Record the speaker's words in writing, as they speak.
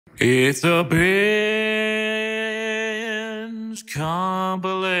It's a binge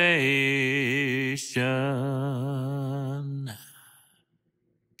compilation.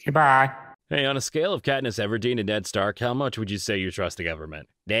 Goodbye. Hey, on a scale of Katniss Everdeen to Ned Stark, how much would you say you trust the government?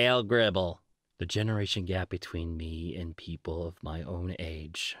 Dale Gribble. The generation gap between me and people of my own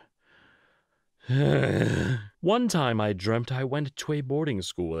age. One time I dreamt I went to a boarding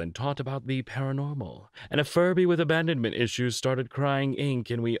school and taught about the paranormal, and a Furby with abandonment issues started crying ink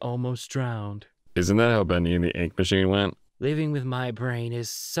and we almost drowned. Isn't that how Bendy and the Ink Machine went? Living with my brain is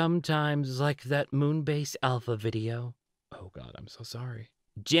sometimes like that Moonbase Alpha video. Oh god, I'm so sorry.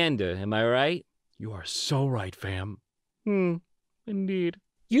 Gender, am I right? You are so right, fam. Indeed.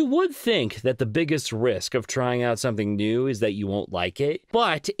 You would think that the biggest risk of trying out something new is that you won't like it,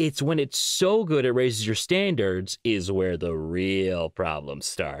 but it's when it's so good it raises your standards is where the real problems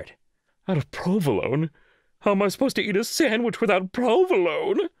start. Out of provolone? How am I supposed to eat a sandwich without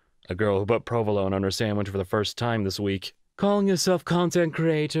provolone? A girl who put provolone on her sandwich for the first time this week. Calling yourself content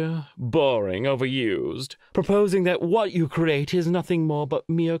creator? Boring, overused. Proposing that what you create is nothing more but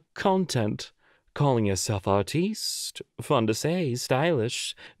mere content. Calling yourself artiste? Fun to say,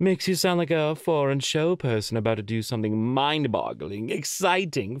 stylish. Makes you sound like a foreign show person about to do something mind-boggling,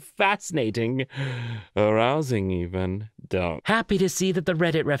 exciting, fascinating, arousing even. Don't. Happy to see that the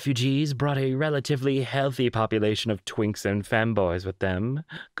Reddit refugees brought a relatively healthy population of twinks and femboys with them.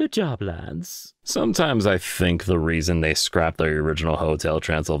 Good job, lads. Sometimes I think the reason they scrapped their original Hotel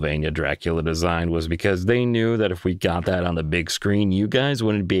Transylvania Dracula design was because they knew that if we got that on the big screen, you guys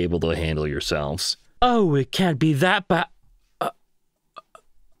wouldn't be able to handle yourselves. Oh, it can't be that bad.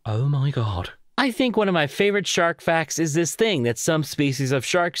 Oh my god. I think one of my favorite shark facts is this thing that some species of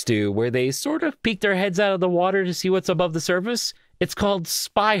sharks do where they sort of peek their heads out of the water to see what's above the surface. It's called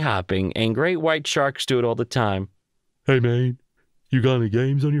spy hopping, and great white sharks do it all the time. Hey man, you got any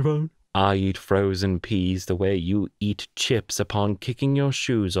games on your phone? I eat frozen peas the way you eat chips upon kicking your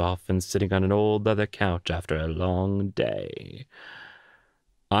shoes off and sitting on an old leather couch after a long day.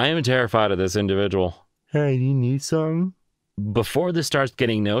 I am terrified of this individual. Hey, you need some? Before this starts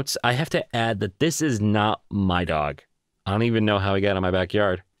getting notes, I have to add that this is not my dog. I don't even know how he got in my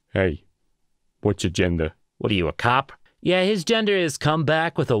backyard. Hey, what's your gender? What are you, a cop? Yeah, his gender is come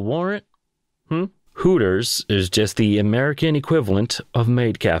back with a warrant. Hooters is just the American equivalent of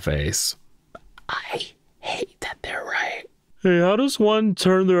maid cafes. I hate that they're right. Hey, how does one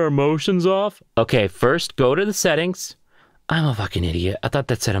turn their emotions off? Okay, first go to the settings. I'm a fucking idiot. I thought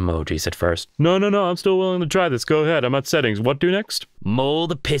that said emojis at first. No, I'm still willing to try this. Go ahead, I'm at settings. What do next?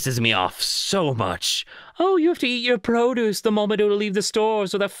 Mold pisses me off so much. Oh, you have to eat your produce the moment it'll leave the store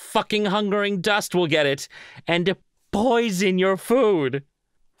so the fucking hungering dust will get it and poison your food.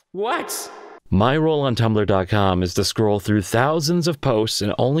 What? My role on Tumblr.com is to scroll through thousands of posts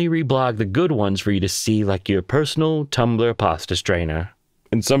and only reblog the good ones for you to see like your personal Tumblr pasta strainer.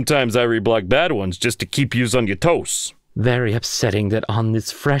 And sometimes I reblog bad ones just to keep yous on your toes. Very upsetting that on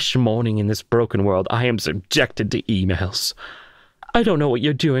this fresh morning in this broken world, I am subjected to emails. I don't know what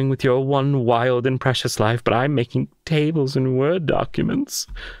you're doing with your one wild and precious life, but I'm making tables and Word documents.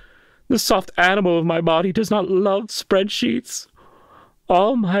 The soft animal of my body does not love spreadsheets.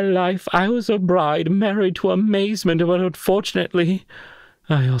 All my life, I was a bride married to amazement, but unfortunately,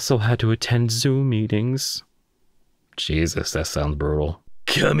 I also had to attend Zoom meetings. Jesus, that sounds brutal.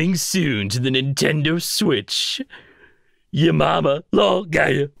 Coming soon to the Nintendo Switch. Your mama, lol,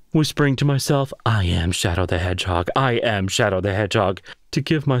 Gaia. Whispering to myself, I am Shadow the Hedgehog. I am Shadow the Hedgehog. To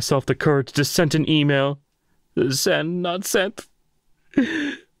give myself the courage to send an email. Send, not sent.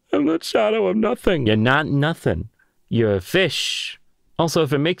 I'm not Shadow, I'm nothing. You're not nothing. You're a fish. Also,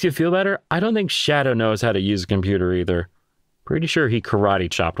 if it makes you feel better, I don't think Shadow knows how to use a computer either. Pretty sure he karate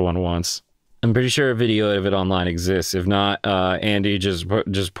chopped one once. I'm pretty sure a video of it online exists. If not, Andy just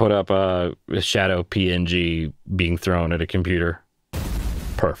put up a Shadow PNG being thrown at a computer.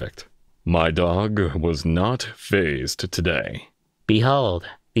 Perfect. My dog was not phased today. Behold,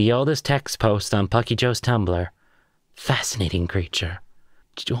 the oldest text post on Pucky Joe's Tumblr. Fascinating creature.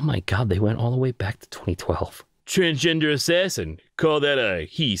 Oh my god, they went all the way back to 2012. Transgender assassin. Call that a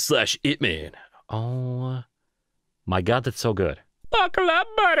he/it man. Oh my god, that's so good. Buckle up,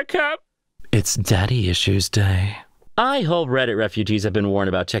 Buttercup. It's Daddy Issues Day. I hope Reddit refugees have been warned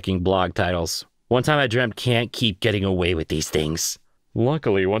about checking blog titles. One time I dreamt can't keep getting away with these things.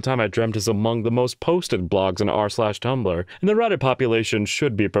 Luckily, one time I dreamt is among the most posted blogs on r/Tumblr, and the Reddit population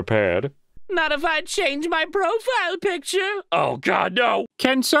should be prepared. Not if I change my profile picture. Oh god, no.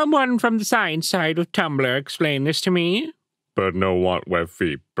 Can someone from the science side of Tumblr explain this to me? But no want web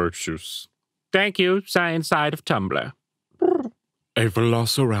feet, birch juice. Thank you, science side of Tumblr. A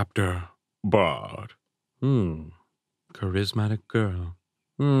velociraptor bard. Charismatic girl.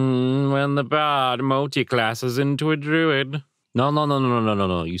 When the bard multi-classes into a druid.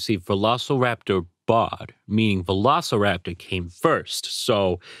 No. You see, velociraptor bard, meaning velociraptor came first,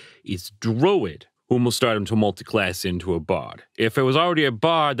 so it's druid whom will start him to multi-class into a bard. If it was already a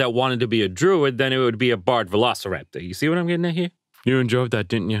bard that wanted to be a druid, then it would be a bard velociraptor. You see what I'm getting at here? You enjoyed that,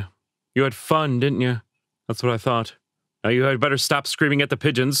 didn't you? You had fun, didn't you? That's what I thought. Now you had better stop screaming at the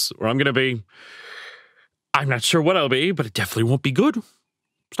pigeons, or I'm gonna be... I'm not sure what I'll be, but it definitely won't be good.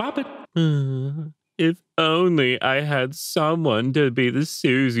 Stop it. If only I had someone to be the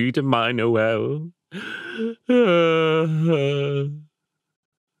Susie to my Noel.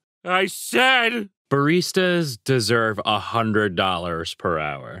 I said... Baristas deserve $100 per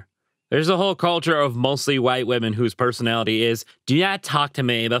hour. There's a whole culture of mostly white women whose personality is, do not talk to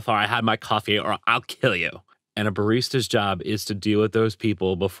me before I have my coffee or I'll kill you. And a barista's job is to deal with those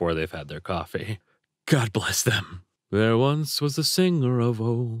people before they've had their coffee. God bless them. There once was a singer of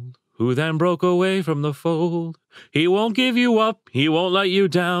old who then broke away from the fold. He won't give you up, he won't let you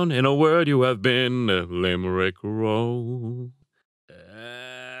down. In a word, you have been a limerick roll.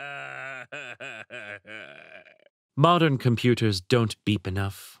 Modern computers don't beep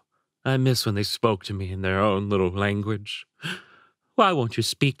enough. I miss when they spoke to me in their own little language. Why won't you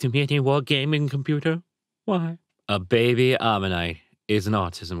speak to me anymore, gaming computer? Why? A baby ammonite is an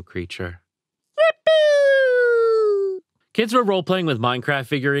autism creature. Kids were role-playing with Minecraft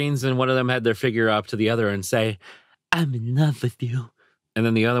figurines, and one of them had their figure up to the other and say, I'm in love with you. And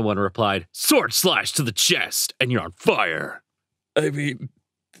then the other one replied, sword slash to the chest, and you're on fire. I mean,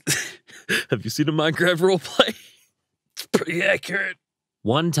 have you seen a Minecraft roleplay? It's pretty accurate.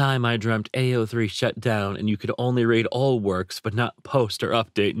 One time I dreamt AO3 shut down, and you could only read old works, but not post or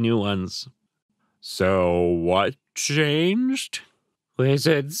update new ones. So what changed?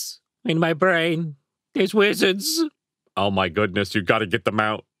 Wizards. In my brain. There's wizards. Oh my goodness, you gotta get them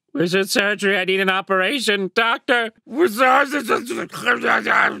out. Wizard surgery, I need an operation, doctor. Oh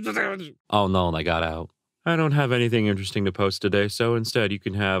no, they got out. I don't have anything interesting to post today, so instead you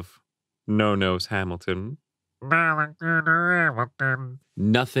can have No-Nose Hamilton.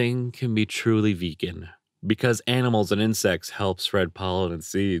 Nothing can be truly vegan, because animals and insects help spread pollen and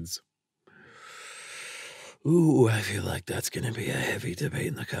seeds. Ooh, I feel like that's gonna be a heavy debate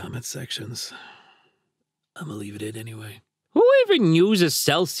in the comment sections. I'm gonna leave it in anyway. Who even uses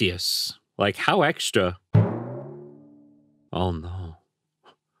Celsius? Like, how extra? Oh no.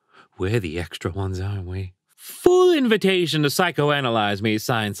 We're the extra ones, aren't we? Full invitation to psychoanalyze me,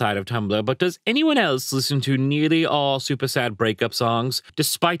 science side of Tumblr, but does anyone else listen to nearly all super sad breakup songs,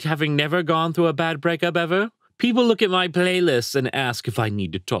 despite having never gone through a bad breakup ever? People look at my playlists and ask if I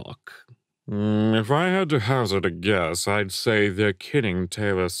need to talk. If I had to hazard a guess, I'd say they're kidding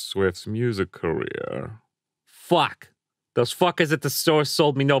Taylor Swift's music career. Fuck. Those fuckers at the store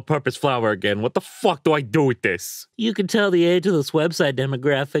sold me no-purpose flour again. What the fuck do I do with this? You can tell the age of this website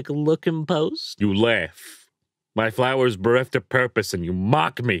demographic looking post. You laugh. My flower's bereft of purpose and you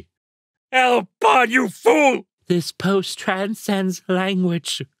mock me. Hell, Bud, you fool! This post transcends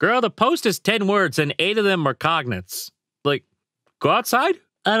language. Girl, the post is 10 words and 8 of them are cognates. Like, go outside?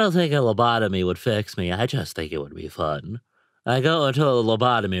 I don't think a lobotomy would fix me. I just think it would be fun. I go into a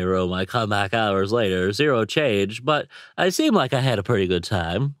lobotomy room, I come back hours later, zero change, but I seem like I had a pretty good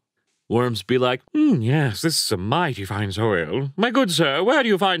time. Worms be like, yes, this is a mighty fine soil. My good sir, where do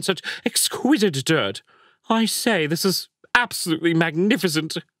you find such exquisite dirt? I say, this is absolutely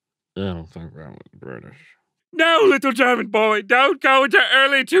magnificent. I don't think that was British. No, little German boy, don't go into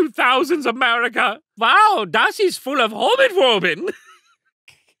early 2000s America. Wow, das is full of Hobbitwoben.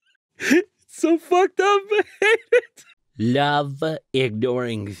 It's so fucked up, I hate it. Love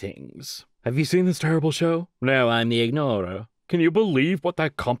ignoring things. Have you seen this terrible show? No, I'm the ignorer. Can you believe what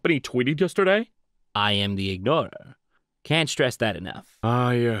that company tweeted yesterday? I am the ignorer. Can't stress that enough.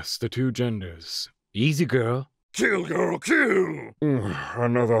 Ah, yes, the two genders. Easy, girl. Kill, girl, kill!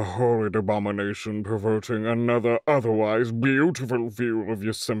 Another horrid abomination perverting another otherwise beautiful view of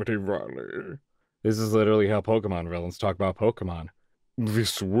Yosemite Valley. This is literally how Pokemon villains talk about Pokemon.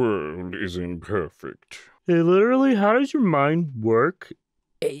 This world is imperfect. Hey, literally, how does your mind work?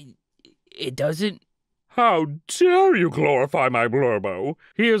 It doesn't... How dare you glorify my Blurbo?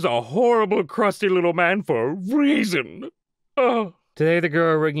 He is a horrible, crusty little man for a reason. Oh. Today, the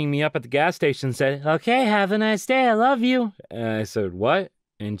girl ringing me up at the gas station said, "Okay, have a nice day, I love you." And I said, "What?"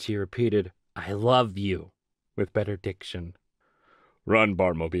 And she repeated, "I love you," with better diction. Run,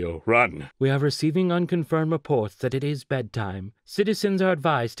 Barmobile, run. We are receiving unconfirmed reports that it is bedtime. Citizens are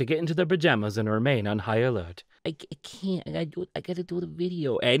advised to get into their pajamas and remain on high alert. I can't. I gotta do the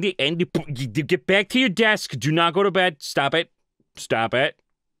video. Andy, get back to your desk. Do not go to bed. Stop it. Stop it.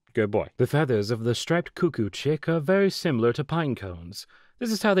 Good boy. The feathers of the striped cuckoo chick are very similar to pine cones.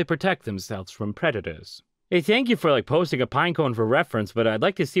 This is how they protect themselves from predators. Hey, thank you for posting a pine cone for reference, but I'd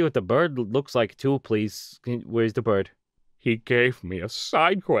like to see what the bird looks like too, please. Where's the bird? He gave me a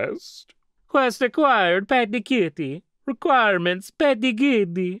side quest. Quest acquired, pet the kitty. Requirements, pet the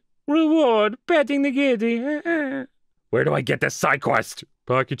kitty. Reward, petting the kitty. Where do I get this side quest?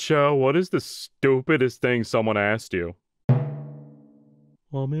 Pocket Show, what is the stupidest thing someone asked you?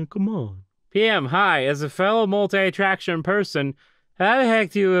 Oh man, come on. PM, hi. As a fellow multi-attraction person, how the heck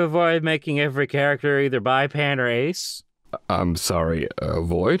do you avoid making every character either bi, pan, or ace? I'm sorry,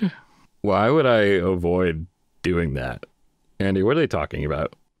 avoid? Why would I avoid doing that? Andy, what are they talking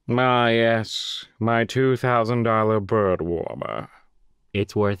about? Yes, my $2,000 bird warmer.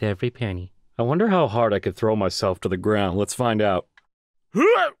 It's worth every penny. I wonder how hard I could throw myself to the ground. Let's find out.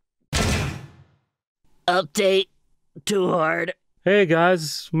 Update. Too hard. Hey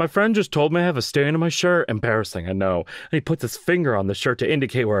guys, my friend just told me I have a stain on my shirt. Embarrassing, I know. And he puts his finger on the shirt to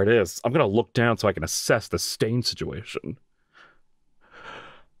indicate where it is. I'm gonna look down so I can assess the stain situation.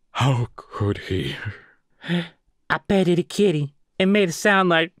 How could he? I petted a kitty. It made a sound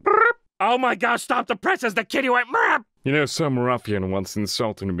like burp. Oh my gosh, stop the press as the kitty went burp. You know, some ruffian once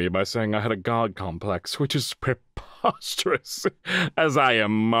insulted me by saying I had a god complex, which is preposterous, as I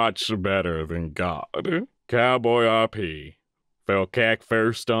am much better than God. Cowboy RP. Fell cack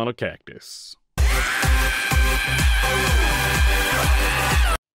first on a cactus.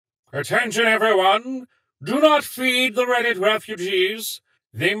 Attention everyone! Do not feed the Reddit refugees.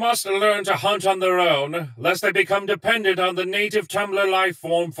 They must learn to hunt on their own, lest they become dependent on the native Tumblr life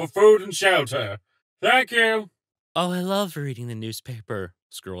form for food and shelter. Thank you! Oh, I love reading the newspaper.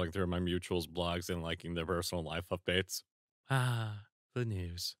 Scrolling through my mutuals' blogs and liking their personal life updates. Ah, the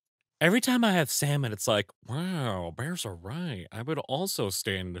news. Every time I have salmon, it's like, wow, bears are right. I would also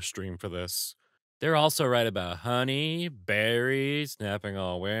stand in the stream for this. They're also right about honey, berries, napping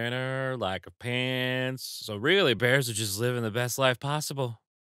all winter, lack of pants. So really, bears are just living the best life possible.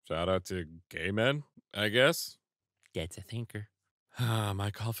 Shout out to gay men, I guess. That's a thinker. My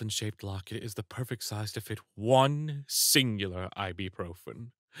coffin-shaped locket is the perfect size to fit one singular ibuprofen.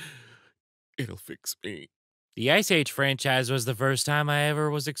 It'll fix me. The Ice Age franchise was the first time I ever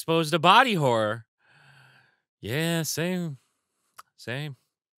was exposed to body horror. Yeah, same.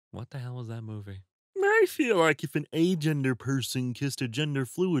 What the hell was that movie? I feel like if an agender person kissed a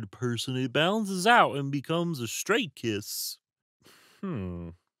gender-fluid person, it balances out and becomes a straight kiss.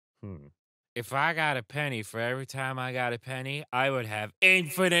 If I got a penny for every time I got a penny, I would have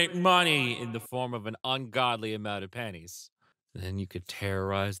infinite money in the form of an ungodly amount of pennies. Then you could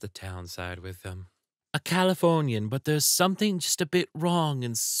terrorize the townside with them. A Californian, but there's something just a bit wrong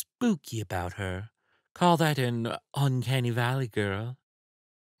and spooky about her. Call that an uncanny valley girl.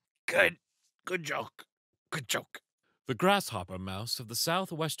 Good joke. The grasshopper mouse of the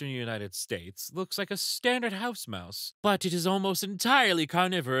southwestern United States looks like a standard house mouse, but it is almost entirely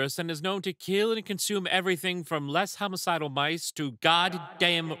carnivorous and is known to kill and consume everything from less homicidal mice to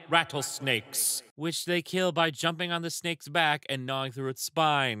goddamn rattlesnakes, which they kill by jumping on the snake's back and gnawing through its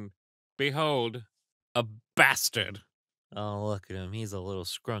spine. Behold, a bastard. Oh, look at him. He's a little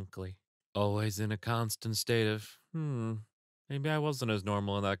scrunkly. Always in a constant state of, maybe I wasn't as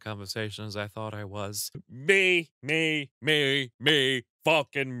normal in that conversation as I thought I was. Me,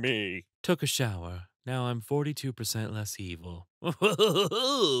 fucking me. Took a shower. Now I'm 42% less evil.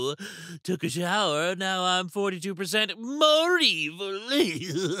 Took a shower. Now I'm 42% more evil.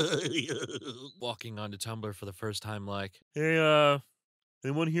 Walking onto Tumblr for the first time like, hey,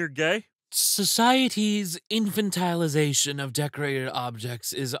 anyone here gay? Society's infantilization of decorated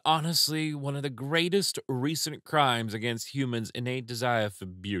objects is honestly one of the greatest recent crimes against humans' innate desire for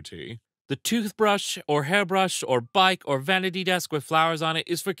beauty. The toothbrush or hairbrush or bike or vanity desk with flowers on it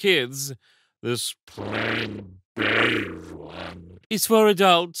is for kids. This plain beige one is for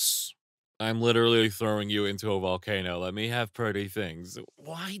adults. I'm literally throwing you into a volcano. Let me have pretty things.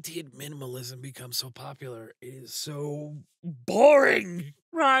 Why did minimalism become so popular? It is so boring.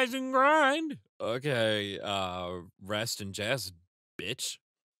 Rise and grind. Okay, rest and jest, bitch.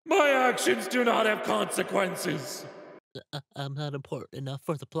 My actions do not have consequences! I'm not important enough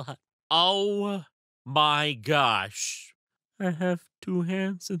for the plot. Oh my gosh. I have 2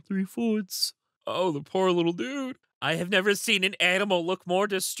 hands and 3 foots. Oh, the poor little dude. I have never seen an animal look more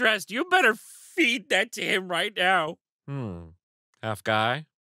distressed. You better feed that to him right now. Half guy,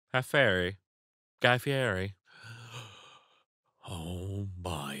 half fairy. Guy Fieri. Oh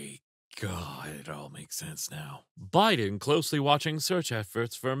my God, it all makes sense now. Biden closely watching search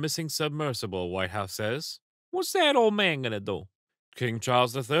efforts for a missing submersible, White House says. What's that old man gonna do? King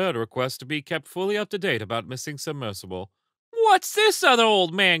Charles III requests to be kept fully up to date about missing submersible. What's this other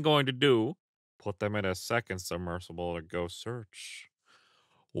old man going to do? Put them in a second submersible to go search.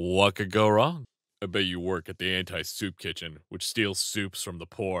 What could go wrong? I bet you work at the anti-soup kitchen, which steals soups from the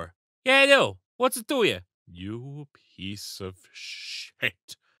poor. Yeah, I do. What's it to you? You piece of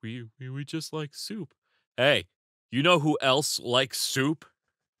shit. We just like soup. Hey, you know who else likes soup?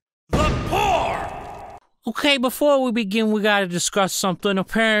 The poor! Okay, before we begin, we gotta discuss something.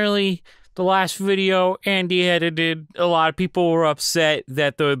 Apparently, the last video Andy edited, a lot of people were upset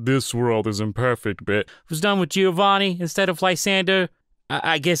that the "this world is imperfect" bit was done with Giovanni instead of Lysander.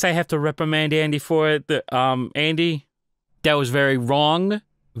 I guess I have to reprimand Andy for it. Andy, that was very wrong,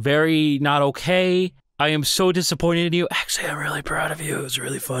 very not okay. I am so disappointed in you. Actually, I'm really proud of you. It was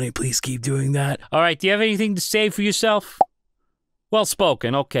really funny. Please keep doing that. All right, do you have anything to say for yourself? Well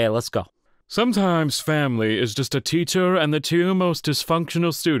spoken. Okay, let's go. Sometimes family is just a teacher and the two most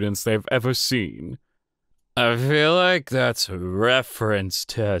dysfunctional students they've ever seen. I feel like that's a reference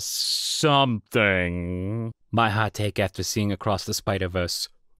to something. My hot take after seeing Across the Spider-Verse.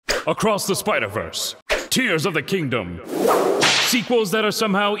 Across the Spider-Verse. Tears of the Kingdom. Sequels that are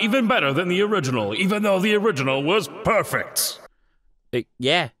somehow even better than the original, even though the original was perfect.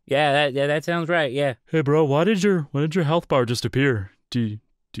 Yeah, that sounds right. Yeah. Hey, bro, why did your health bar just appear? Do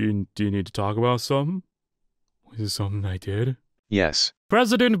you need to talk about something? Was this something I did? Yes.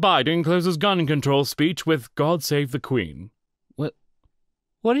 President Biden closes gun control speech with "God Save the Queen." What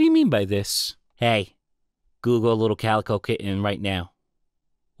do you mean by this? Hey, Google little calico kitten right now.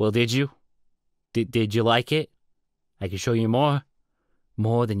 Well, did you? Did you like it? I can show you more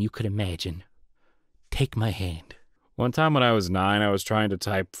than you could imagine. Take my hand. One time when I was 9, I was trying to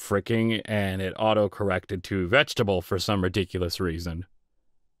type fricking, and it auto-corrected to vegetable for some ridiculous reason.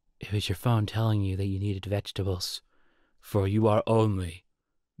 It was your phone telling you that you needed vegetables, for you are only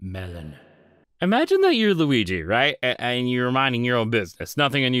melon. Imagine that you're Luigi, right? And you're minding your own business.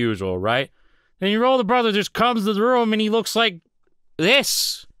 Nothing unusual, right? Then your older brother just comes to the room and he looks like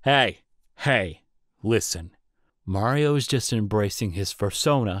this. Hey, listen. Mario's just embracing his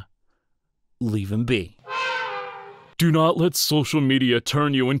persona. Leave him be. Do not let social media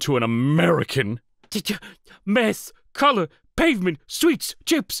turn you into an American. Mess, color, pavement, sweets,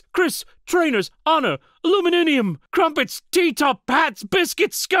 chips, Chris, trainers, honor, aluminum, crumpets, T-top, hats,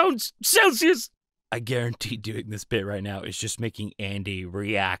 biscuits, scones, Celsius. I guarantee doing this bit right now is just making Andy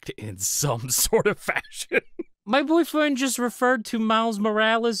react in some sort of fashion. My boyfriend just referred to Miles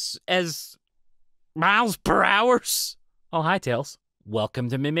Morales as miles per hours. Oh, hi, Tails. Welcome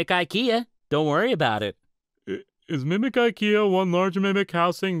to Mimic IKEA. Don't worry about it. Is Mimic IKEA one large mimic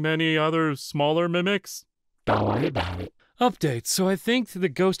housing many other smaller mimics? Don't worry about it. Update. So I think the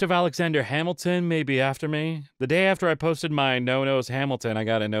ghost of Alexander Hamilton may be after me. The day after I posted my no-nose Hamilton, I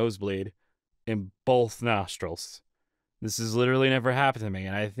got a nosebleed in both nostrils. This has literally never happened to me,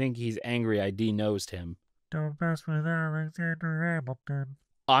 and I think he's angry I de-nosed him. Don't mess with Alexander Hamilton.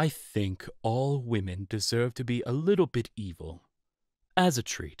 I think all women deserve to be a little bit evil. As a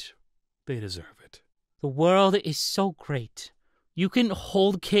treat, they deserve it. The world is so great. You can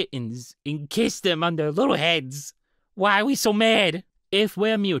hold kittens and kiss them on their little heads. Why are we so mad? If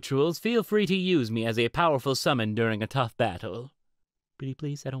we're mutuals, feel free to use me as a powerful summon during a tough battle. Pretty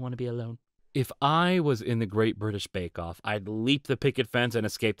please, I don't want to be alone. If I was in the Great British Bake Off, I'd leap the picket fence and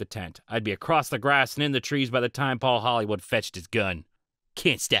escape the tent. I'd be across the grass and in the trees by the time Paul Hollywood fetched his gun.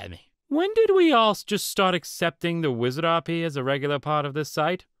 Can't stab me. When did we all just start accepting the Wizard RP as a regular part of this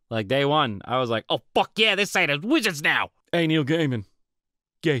site? Like day one, I was like, oh fuck yeah, this site has wizards now! Hey, Neil Gaiman.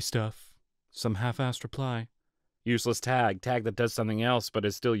 Gay stuff. Some half-assed reply. Useless tag. Tag that does something else but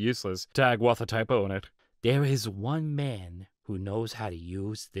is still useless. Tag with a typo in it. There is one man who knows how to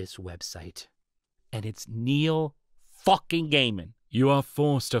use this website. And it's Neil fucking Gaiman. You are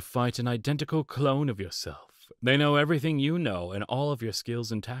forced to fight an identical clone of yourself. They know everything you know and all of your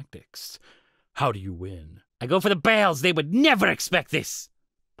skills and tactics. How do you win? I go for the bales. They would never expect this.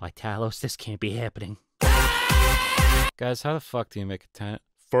 By Talos, this can't be happening. Guys, how the fuck do you make a tent?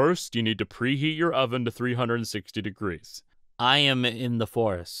 First, you need to preheat your oven to 360 degrees. I am in the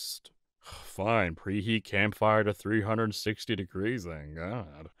forest. Fine, preheat campfire to 360 degrees then,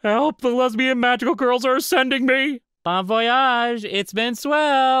 God. Help, the lesbian magical girls are sending me! Bon voyage, it's been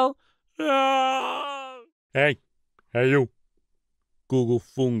swell! Ah! Hey you. Google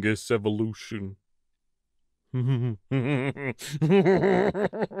fungus evolution.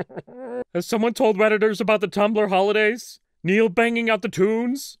 Has someone told Redditors about the Tumblr holidays? Neil banging out the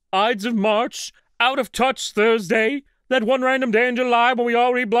tunes? Ides of March? Out of Touch Thursday? That one random day in July when we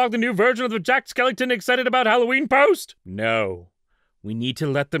all reblogged the new version of the Jack Skellington excited about Halloween post? No. We need to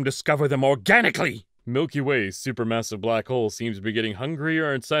let them discover them organically. Milky Way's supermassive black hole seems to be getting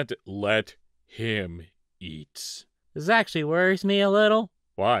hungrier and said to let him eat. This actually worries me a little.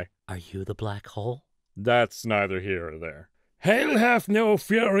 Why? Are you the black hole? That's neither here or there. Hell hath no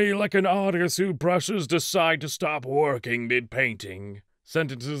fury like an artist who brushes decide to stop working mid-painting.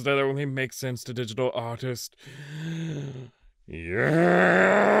 Sentences that only make sense to digital artists. Yeah!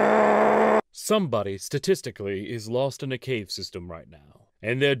 Somebody, statistically, is lost in a cave system right now.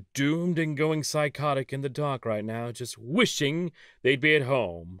 And they're doomed and going psychotic in the dark right now, just wishing they'd be at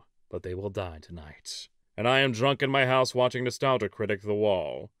home. But they will die tonight. And I am drunk in my house watching Nostalgia Critic The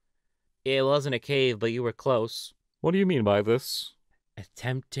Wall. It wasn't a cave, but you were close. What do you mean by this?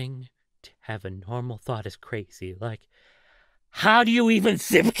 Attempting to have a normal thought is crazy. Like, how do you even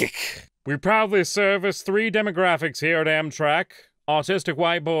kick? We proudly service 3 demographics here at Amtrak. Autistic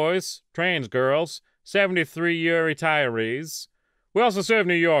white boys, trans girls, 73-year retirees. We also serve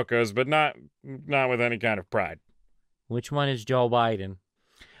New Yorkers, but not with any kind of pride. Which one is Joe Biden?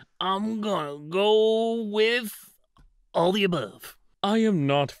 I'm gonna go with all the above. I am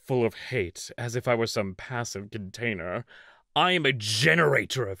not full of hate, as if I were some passive container. I am a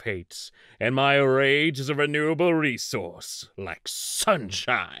generator of hate, and my rage is a renewable resource, like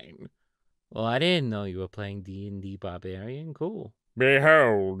sunshine. Well, I didn't know you were playing D&D Barbarian. Cool.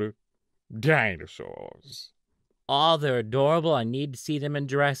 Behold, dinosaurs. Oh, they're adorable. I need to see them in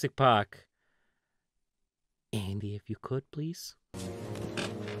Jurassic Park. Andy, if you could, please.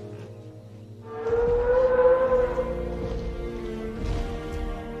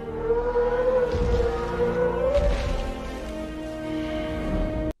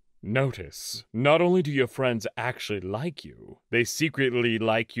 Notice, not only do your friends actually like you, they secretly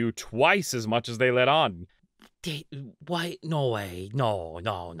like you twice as much as they let on. Why? No way. No.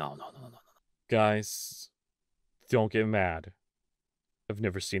 Guys, don't get mad. I've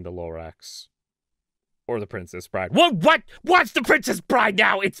never seen the Lorax. Or the Princess Bride. What? Watch the Princess Bride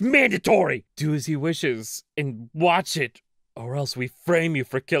now! It's mandatory! Do as he wishes and watch it, or else we frame you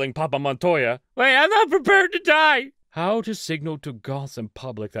for killing Papa Montoya. Wait, I'm not prepared to die! How to signal to goths in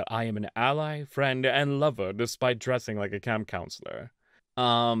public that I am an ally, friend, and lover despite dressing like a camp counselor.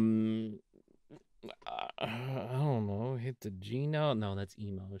 I don't know. Hit the G note? No, that's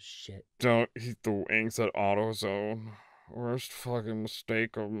emo. Shit. Don't hit the wings at AutoZone. Worst fucking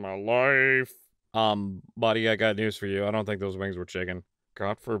mistake of my life. Buddy, I got news for you. I don't think those wings were chicken.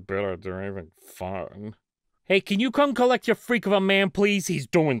 God forbid I do anything fun. Hey, can you come collect your freak of a man, please? He's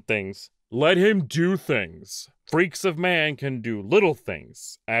doing things. Let him do things. Freaks of man can do little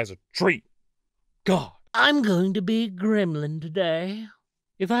things as a treat. God. I'm going to be gremlin today.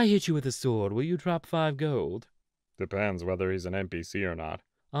 If I hit you with a sword, will you drop 5 gold? Depends whether he's an NPC or not.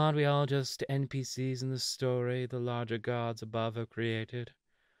 Aren't we all just NPCs in the story the larger gods above have created?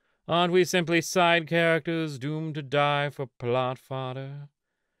 Aren't we simply side characters doomed to die for plot fodder?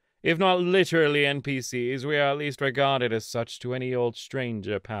 If not literally NPCs, we are at least regarded as such to any old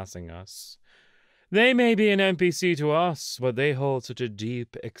stranger passing us. They may be an NPC to us, but they hold such a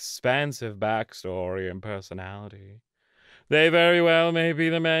deep, expansive backstory and personality. They very well may be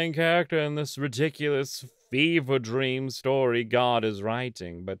the main character in this ridiculous fever dream story God is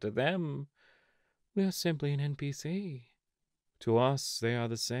writing, but to them, we are simply an NPC. To us, they are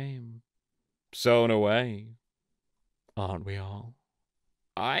the same. So in a way, aren't we all?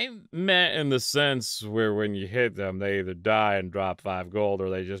 I meant in the sense where when you hit them, they either die and drop 5 gold or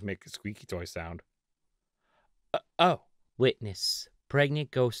they just make a squeaky toy sound. Oh. Witness.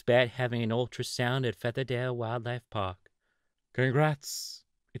 Pregnant ghost bat having an ultrasound at Featherdale Wildlife Park. Congrats.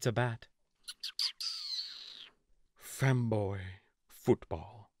 It's a bat. Femboy.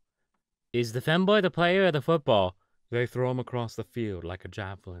 Football. Is the femboy the player or the football? They throw him across the field like a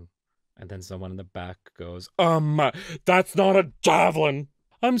javelin. And then someone in the back goes, That's not a javelin!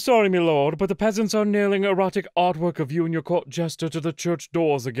 I'm sorry, my lord, but the peasants are nailing erotic artwork of you and your court jester to the church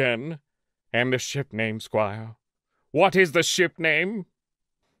doors again. And the ship name, squire. What is the ship name?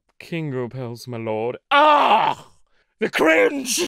 King Opels, my lord. Ah! The cringe!